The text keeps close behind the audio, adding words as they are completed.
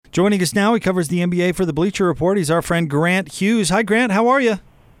Joining us now, he covers the NBA for the Bleacher Report. He's our friend Grant Hughes. Hi, Grant. How are you?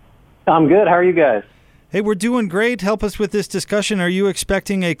 I'm good. How are you guys? Hey, we're doing great. Help us with this discussion. Are you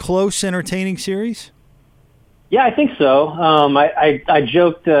expecting a close, entertaining series? Yeah, I think so. I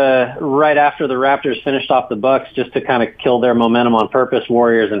joked right after the Raptors finished off the Bucks just to kind of kill their momentum on purpose.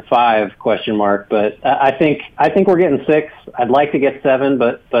 Warriors in 5 ? But I think we're getting 6. I'd like to get 7,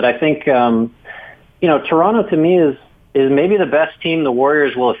 but I think Toronto to me is maybe the best team the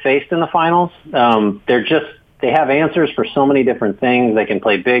Warriors will have faced in the finals. They have answers for so many different things. They can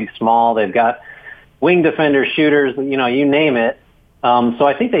play big, small. They've got wing defenders, shooters, you name it. So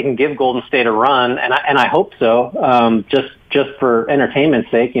I think they can give Golden State a run, and I hope so. Just for entertainment's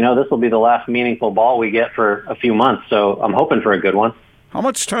sake, this will be the last meaningful ball we get for a few months. So I'm hoping for a good one. How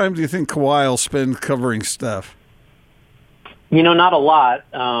much time do you think Kawhi will spend covering Steph? Not a lot.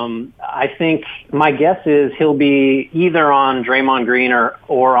 I think my guess is he'll be either on Draymond Green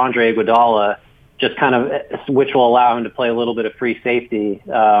or Andre Iguodala, just kind of, which will allow him to play a little bit of free safety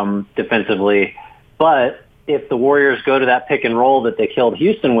defensively. But if the Warriors go to that pick and roll that they killed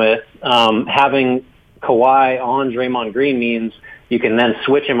Houston with, having Kawhi on Draymond Green means you can then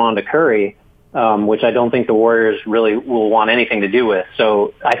switch him onto Curry, which I don't think the Warriors really will want anything to do with.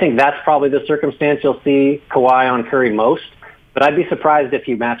 So I think that's probably the circumstance you'll see Kawhi on Curry most. But I'd be surprised if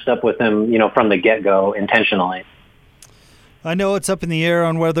you matched up with him, from the get-go intentionally. I know it's up in the air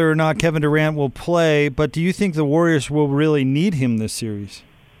on whether or not Kevin Durant will play, but do you think the Warriors will really need him this series?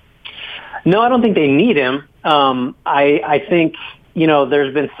 No, I don't think they need him. I think,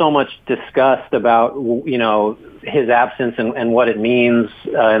 there's been so much discussed about, his absence and what it means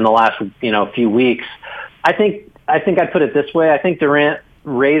in the last, few weeks. I think I'd put it this way. I think Durant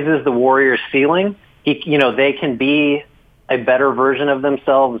raises the Warriors' ceiling. They can be a better version of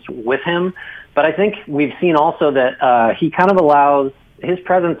themselves with him. But I think we've seen also that he kind of allows, his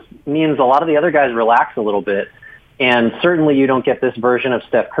presence means a lot of the other guys relax a little bit. And certainly you don't get this version of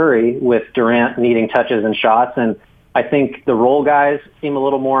Steph Curry with Durant needing touches and shots. And I think the role guys seem a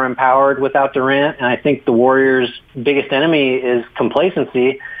little more empowered without Durant. And I think the Warriors' biggest enemy is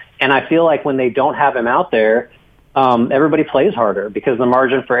complacency. And I feel like when they don't have him out there, everybody plays harder because the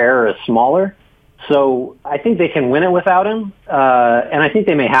margin for error is smaller. So I think they can win it without him, and I think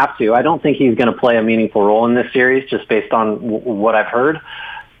they may have to. I don't think he's going to play a meaningful role in this series just based on what I've heard.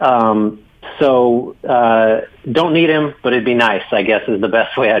 So don't need him, but it'd be nice, I guess, is the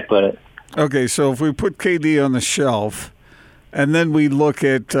best way I'd put it. Okay, so if we put KD on the shelf and then we look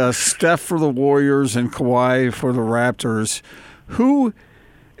at Steph for the Warriors and Kawhi for the Raptors, who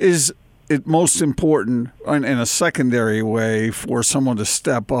is it most important in a secondary way for someone to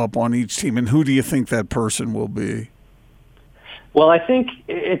step up on each team, and who do you think that person will be? Well, I think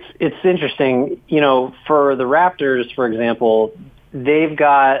it's interesting. For the Raptors, for example, they've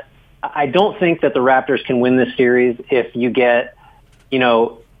got. I don't think that the Raptors can win this series if you get,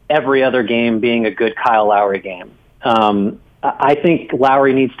 every other game being a good Kyle Lowry game. I think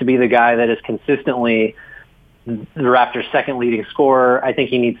Lowry needs to be the guy that is consistently the Raptors' second leading scorer. I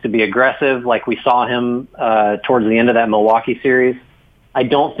think he needs to be aggressive like we saw him towards the end of that Milwaukee series. I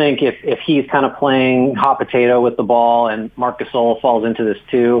don't think if he's kind of playing hot potato with the ball and Marc Gasol falls into this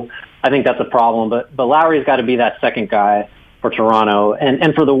too, I think that's a problem. But Lowry's got to be that second guy for Toronto.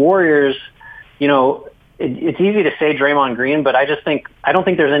 And for the Warriors, it's easy to say Draymond Green, but I don't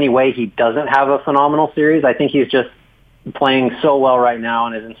think there's any way he doesn't have a phenomenal series. I think he's just playing so well right now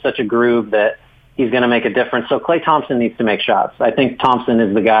and is in such a groove that he's going to make a difference. So Klay Thompson needs to make shots. I think Thompson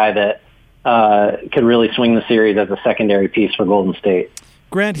is the guy that could really swing the series as a secondary piece for Golden State.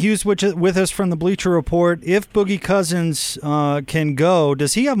 Grant Hughes with us from the Bleacher Report. If Boogie Cousins can go,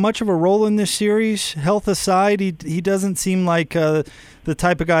 does he have much of a role in this series? Health aside, he doesn't seem like the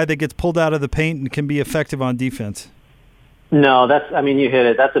type of guy that gets pulled out of the paint and can be effective on defense. No, you hit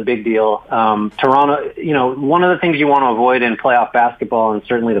it. That's a big deal. Toronto, one of the things you want to avoid in playoff basketball and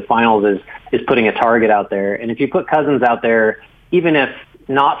certainly the finals is putting a target out there. And if you put Cousins out there, even if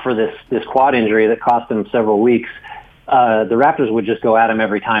not for this quad injury that cost him several weeks, the Raptors would just go at him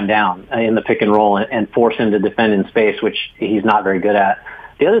every time down in the pick and roll and force him to defend in space, which he's not very good at.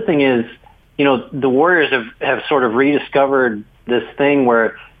 The other thing is, the Warriors have sort of rediscovered this thing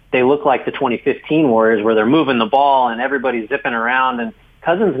where they look like the 2015 Warriors where they're moving the ball and everybody's zipping around, and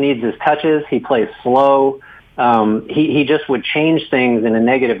Cousins needs his touches. He plays slow. He just would change things in a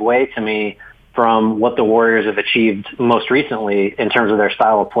negative way to me from what the Warriors have achieved most recently in terms of their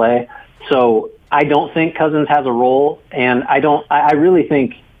style of play. So I don't think Cousins has a role, and I really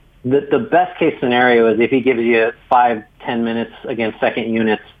think that the best case scenario is if he gives you 5-10 minutes against second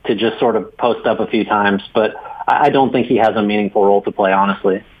units to just sort of post up a few times, but I don't think he has a meaningful role to play,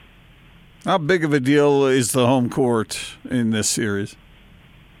 honestly. How big of a deal is the home court in this series?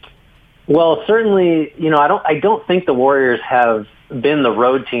 Well, certainly, I don't think the Warriors have been the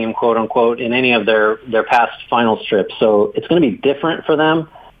road team, quote unquote, in any of their past final trips. So it's going to be different for them.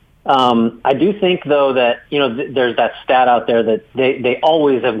 I do think, though, that, there's that stat out there that they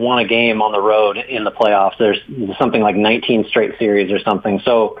always have won a game on the road in the playoffs. There's something like 19 straight series or something.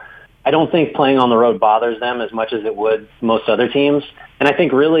 So I don't think playing on the road bothers them as much as it would most other teams. And I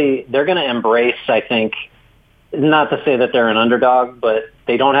think really they're going to embrace, I think, not to say that they're an underdog, but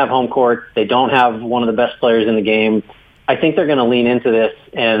they don't have home court. They don't have one of the best players in the game. I think they're going to lean into this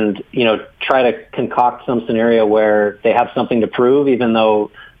and, try to concoct some scenario where they have something to prove, even though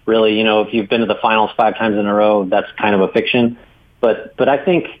really, if you've been to the finals 5 times in a row, that's kind of a fiction. But I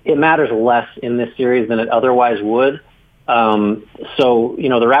think it matters less in this series than it otherwise would. So,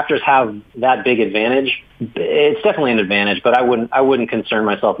 the Raptors have that big advantage. It's definitely an advantage, but I wouldn't concern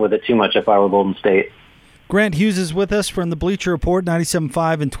myself with it too much if I were Golden State. Grant Hughes is with us from the Bleacher Report,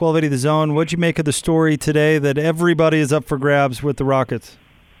 97.5 and 1280 The Zone. What'd you make of the story today that everybody is up for grabs with the Rockets?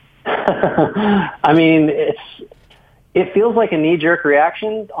 I mean, it feels like a knee-jerk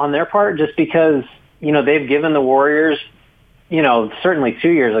reaction on their part just because, they've given the Warriors, certainly 2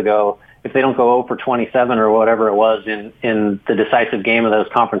 years ago, if they don't go 0 for 27 or whatever it was in the decisive game of those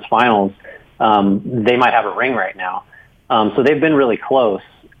conference finals, they might have a ring right now. So they've been really close.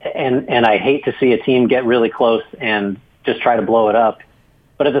 And I hate to see a team get really close and just try to blow it up.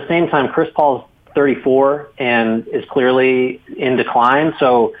 But at the same time, Chris Paul's 34 and is clearly in decline.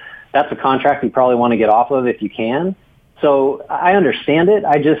 So that's a contract you probably want to get off of if you can. So I understand it.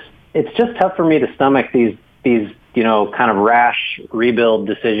 It's just tough for me to stomach these kind of rash rebuild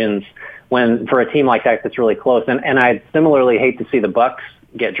decisions when for a team like that that's really close. And I similarly hate to see the Bucks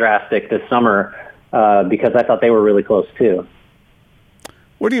get drastic this summer because I thought they were really close too.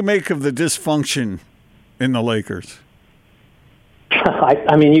 What do you make of the dysfunction in the Lakers?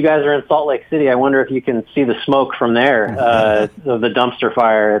 I mean, you guys are in Salt Lake City. I wonder if you can see the smoke from there, of the dumpster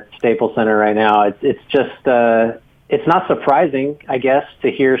fire at Staples Center right now. It's just, it's not surprising, I guess, to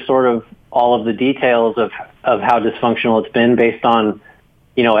hear sort of all of the details of how dysfunctional it's been based on,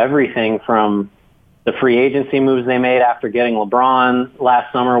 everything from the free agency moves they made after getting LeBron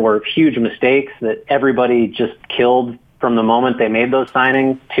last summer were huge mistakes that everybody just killed from the moment they made those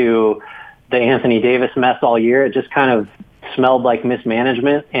signings to the Anthony Davis mess all year. It just kind of smelled like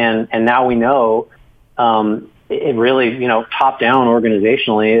mismanagement. And now we know, it really, top down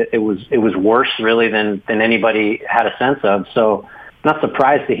organizationally, it was worse really than anybody had a sense of. So I'm not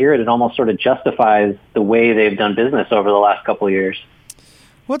surprised to hear it. It almost sort of justifies the way they've done business over the last couple of years.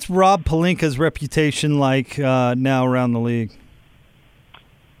 What's Rob Pelinka's reputation like now around the league?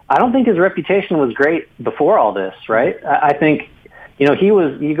 I don't think his reputation was great before all this, right? I think,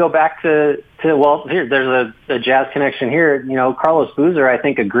 you go back to here, there's a Jazz connection here. Carlos Boozer, I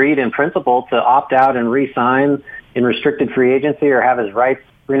think, agreed in principle to opt out and re-sign in restricted free agency or have his rights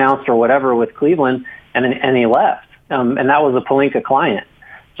renounced or whatever with Cleveland, and he left. And that was a Pelinka client.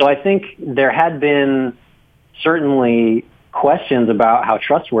 So I think there had been certainly questions about how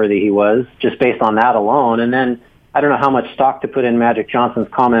trustworthy he was just based on that alone. And then I don't know how much stock to put in Magic Johnson's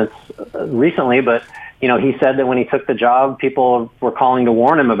comments recently, but, he said that when he took the job, people were calling to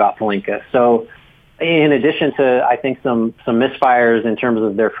warn him about Pelinka. So in addition to, I think, some misfires in terms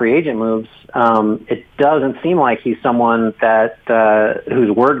of their free agent moves, it doesn't seem like he's someone that whose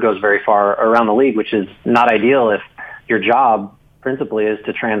word goes very far around the league, which is not ideal if your job principally is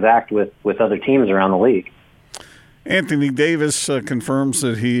to transact with other teams around the league. Anthony Davis confirms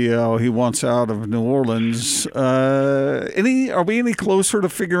that he wants out of New Orleans. Are we any closer to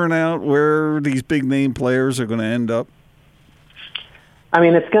figuring out where these big name players are going to end up? I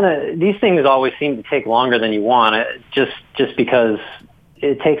mean, these things always seem to take longer than you want, just because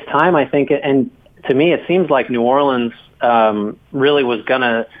it takes time, I think. And to me, it seems like New Orleans really was going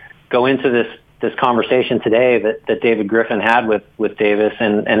to go into this conversation today that David Griffin had with Davis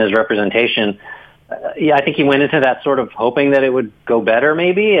and his representation. I think he went into that sort of hoping that it would go better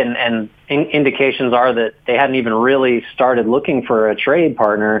maybe, and indications are that they hadn't even really started looking for a trade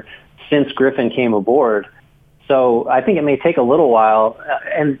partner since Griffin came aboard. So I think it may take a little while.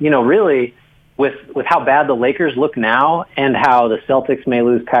 And, really, with how bad the Lakers look now and how the Celtics may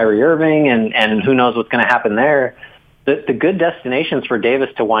lose Kyrie Irving and who knows what's going to happen there, the good destinations for Davis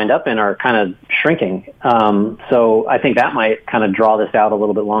to wind up in are kind of shrinking. So I think that might kind of draw this out a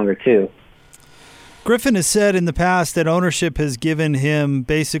little bit longer too. Griffin has said in the past that ownership has given him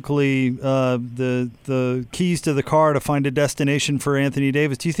basically the keys to the car to find a destination for Anthony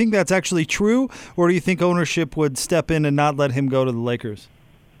Davis. Do you think that's actually true, or do you think ownership would step in and not let him go to the Lakers?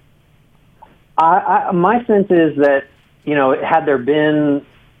 My sense is that, had there been,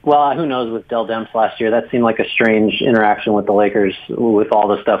 well, who knows with Dell Demps last year, that seemed like a strange interaction with the Lakers with all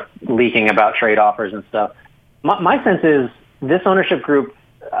the stuff leaking about trade offers and stuff. My sense is this ownership group,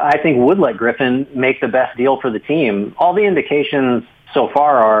 I think, would let Griffin make the best deal for the team. All the indications so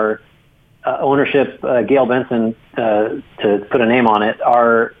far are ownership, Gail Benson, to put a name on it,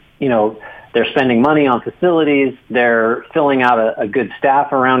 are, they're spending money on facilities. They're filling out a good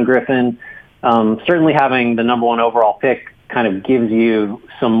staff around Griffin. Certainly having the number 1 overall pick kind of gives you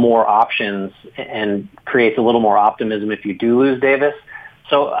some more options and creates a little more optimism if you do lose Davis.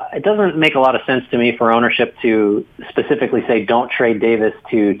 So it doesn't make a lot of sense to me for ownership to specifically say don't trade Davis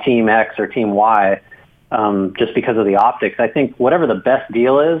to Team X or Team Y just because of the optics. I think whatever the best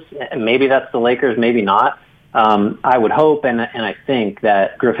deal is, maybe that's the Lakers, maybe not. I would hope and I think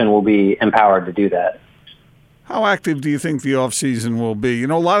that Griffin will be empowered to do that. How active do you think the offseason will be?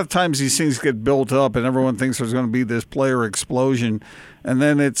 A lot of times these things get built up and everyone thinks there's going to be this player explosion, and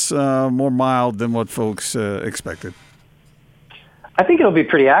then it's more mild than what folks expected. I think it'll be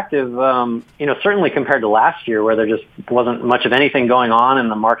pretty active, certainly compared to last year where there just wasn't much of anything going on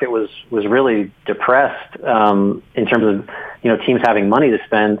and the market was really depressed in terms of, teams having money to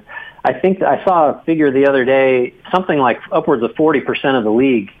spend. I think I saw a figure the other day, something like upwards of 40% of the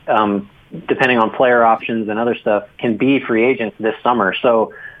league, depending on player options and other stuff, can be free agents this summer.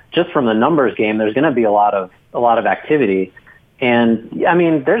 So just from the numbers game, there's going to be a lot of activity. And I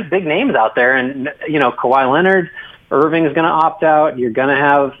mean, there's big names out there, and Kawhi Leonard, Irving's going to opt out. You're going to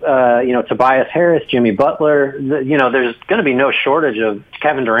have Tobias Harris, Jimmy Butler. There's going to be no shortage of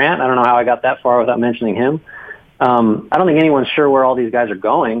Kevin Durant. I don't know how I got that far without mentioning him. I don't think anyone's sure where all these guys are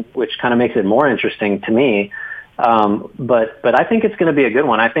going, which kind of makes it more interesting to me. But I think it's going to be a good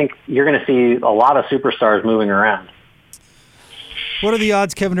one. I think you're going to see a lot of superstars moving around. What are the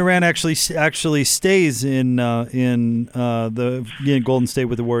odds Kevin Durant actually stays in Golden State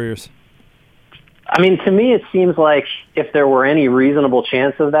with the Warriors? I mean, to me, it seems like if there were any reasonable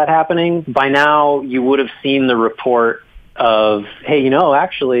chance of that happening, by now you would have seen the report of, hey,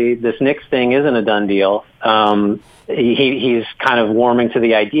 actually, this Knicks thing isn't a done deal. He's kind of warming to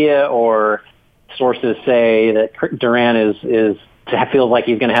the idea, or sources say that Durant feels like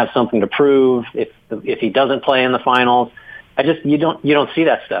he's going to have something to prove if he doesn't play in the finals. You don't see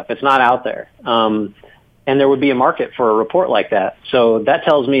that stuff. It's not out there. And there would be a market for a report like that. So that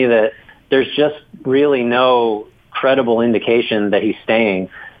tells me that there's just really no credible indication that he's staying.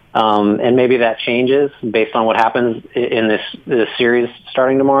 And maybe that changes based on what happens in this series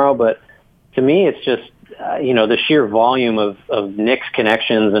starting tomorrow. But to me, it's just, the sheer volume of Knicks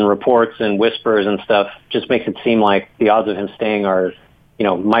connections and reports and whispers and stuff just makes it seem like the odds of him staying are,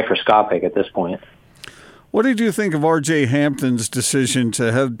 microscopic at this point. What did you think of R.J. Hampton's decision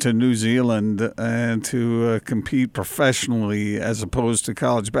to head to New Zealand and to compete professionally as opposed to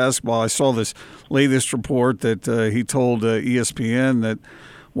college basketball? I saw this latest report that he told ESPN that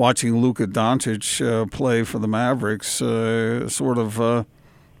watching Luka Doncic play for the Mavericks sort of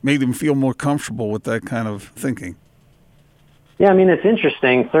made him feel more comfortable with that kind of thinking. Yeah, I mean, it's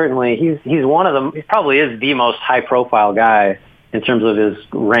interesting. Certainly, he's one of them. He probably is the most high-profile guy in terms of his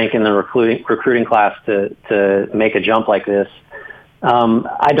rank in the recruiting class to make a jump like this.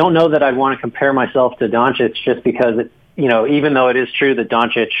 I don't know that I'd want to compare myself to Doncic just because, even though it is true that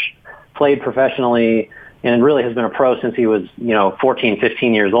Doncic played professionally and really has been a pro since he was, 14,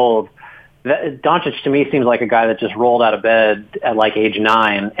 15 years old, Doncic to me seems like a guy that just rolled out of bed at like age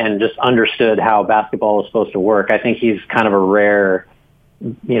 9 and just understood how basketball was supposed to work. I think he's kind of a rare,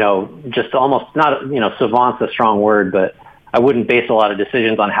 just almost not, savant's a strong word, but I wouldn't base a lot of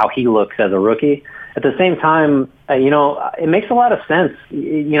decisions on how he looks as a rookie. At the same time, it makes a lot of sense.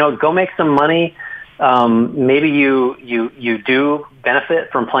 Go make some money. Maybe you do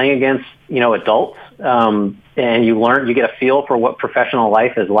benefit from playing against, adults, and you get a feel for what professional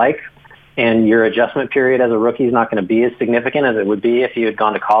life is like. And your adjustment period as a rookie is not going to be as significant as it would be if you had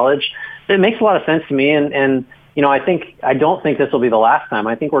gone to college. It makes a lot of sense to me. And I don't think this will be the last time.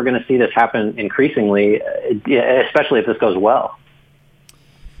 I think we're going to see this happen increasingly, especially if this goes well.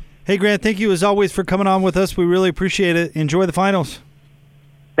 Hey, Grant, thank you as always for coming on with us. We really appreciate it. Enjoy the finals.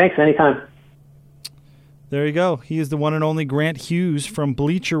 Thanks. Anytime. There you go. He is the one and only Grant Hughes from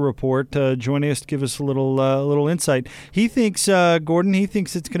Bleacher Report joining us to give us a little insight. He thinks, Gordon, it's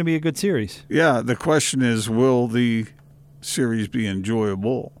going to be a good series. Yeah, the question is, will the series be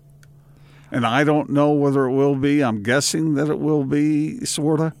enjoyable? And I don't know whether it will be. I'm guessing that it will be,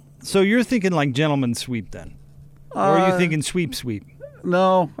 sort of. So you're thinking like gentleman sweep then? Or are you thinking sweep?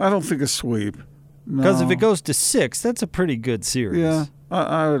 No, I don't think a sweep. Because if it goes to 6, that's a pretty good series.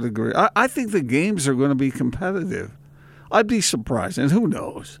 I would agree. I think the games are going to be competitive. I'd be surprised, and who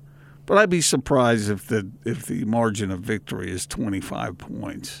knows, but I'd be surprised if the margin of victory is 25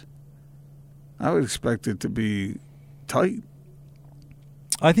 points. I would expect it to be tight.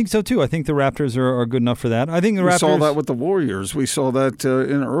 I think so, too. I think the Raptors are good enough for that. I think We saw that with the Warriors. We saw that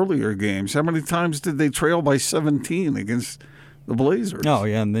in earlier games. How many times did they trail by 17 against the Blazers? Oh,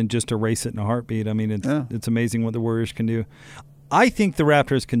 yeah, and then just erase it in a heartbeat. I mean, it's amazing what the Warriors can do. I think the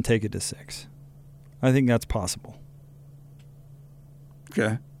Raptors can take it to 6. I think that's possible.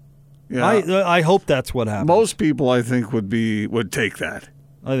 Okay. Yeah. I hope that's what happens. Most people, I think, would take that.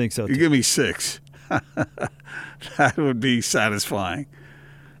 I think so, too. You give me 6. That would be satisfying.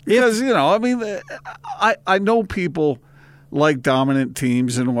 Because, I know people like dominant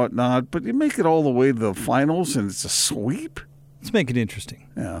teams and whatnot, but you make it all the way to the finals and it's a sweep? Let's make it interesting.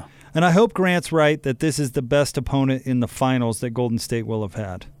 Yeah. And I hope Grant's right that this is the best opponent in the finals that Golden State will have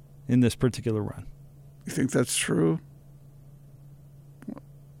had in this particular run. You think that's true?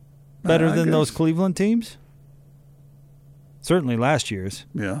 Better than those Cleveland teams? Certainly last year's.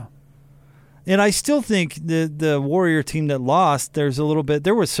 Yeah. And I still think the Warrior team that lost, there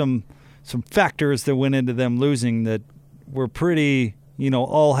were some factors that went into them losing that were pretty,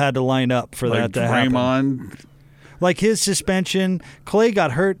 all had to line up for that to happen. Draymond. Like his suspension. Clay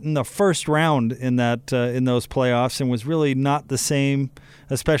got hurt in the first round in those playoffs and was really not the same,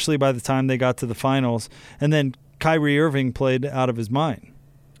 especially by the time they got to the finals. And then Kyrie Irving played out of his mind.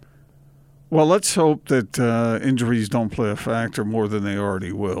 Well, let's hope that injuries don't play a factor more than they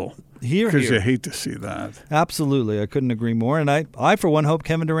already will. Because you hate to see that. Absolutely. I couldn't agree more. And I, for one, hope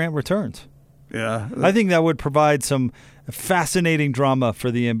Kevin Durant returns. Yeah. I think that would provide some fascinating drama for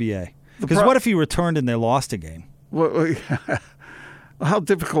the NBA. Because what if he returned and they lost a game? Well, how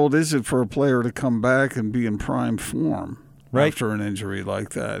difficult is it for a player to come back and be in prime form after an injury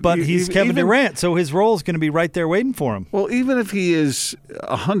like that? But he's Kevin Durant, so his role is going to be right there waiting for him. Well, even if he is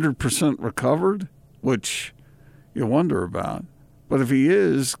 100% recovered, which you wonder about, but if he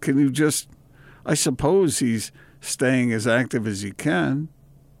is, can you just – I suppose he's staying as active as he can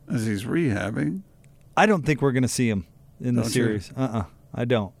as he's rehabbing. I don't think we're going to see him in the series. I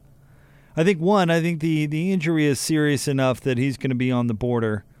don't. I think the injury is serious enough that he's going to be on the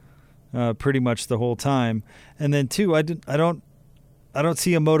border pretty much the whole time. And then, 2, I don't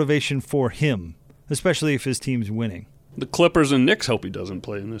see a motivation for him, especially if his team's winning. The Clippers and Knicks hope he doesn't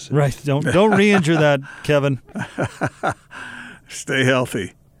play in this series. Right. Don't re-injure that, Kevin. Stay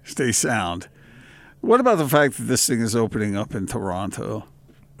healthy. Stay sound. What about the fact that this thing is opening up in Toronto?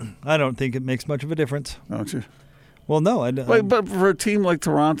 I don't think it makes much of a difference. Don't you? Well, no. But for a team like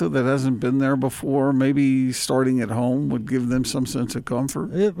Toronto that hasn't been there before, maybe starting at home would give them some sense of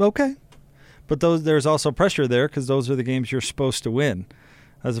comfort. Okay. But there's also pressure there because those are the games you're supposed to win,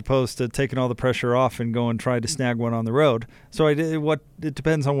 as opposed to taking all the pressure off and go and try to snag one on the road. So it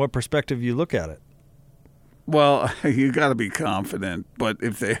depends on what perspective you look at it. Well, you got to be confident, but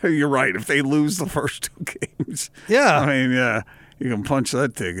you're right. If they lose the first 2 games, you can punch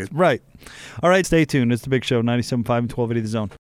that ticket. Right. All right, stay tuned. It's The Big Show, 97.5 and 1280 The Zone.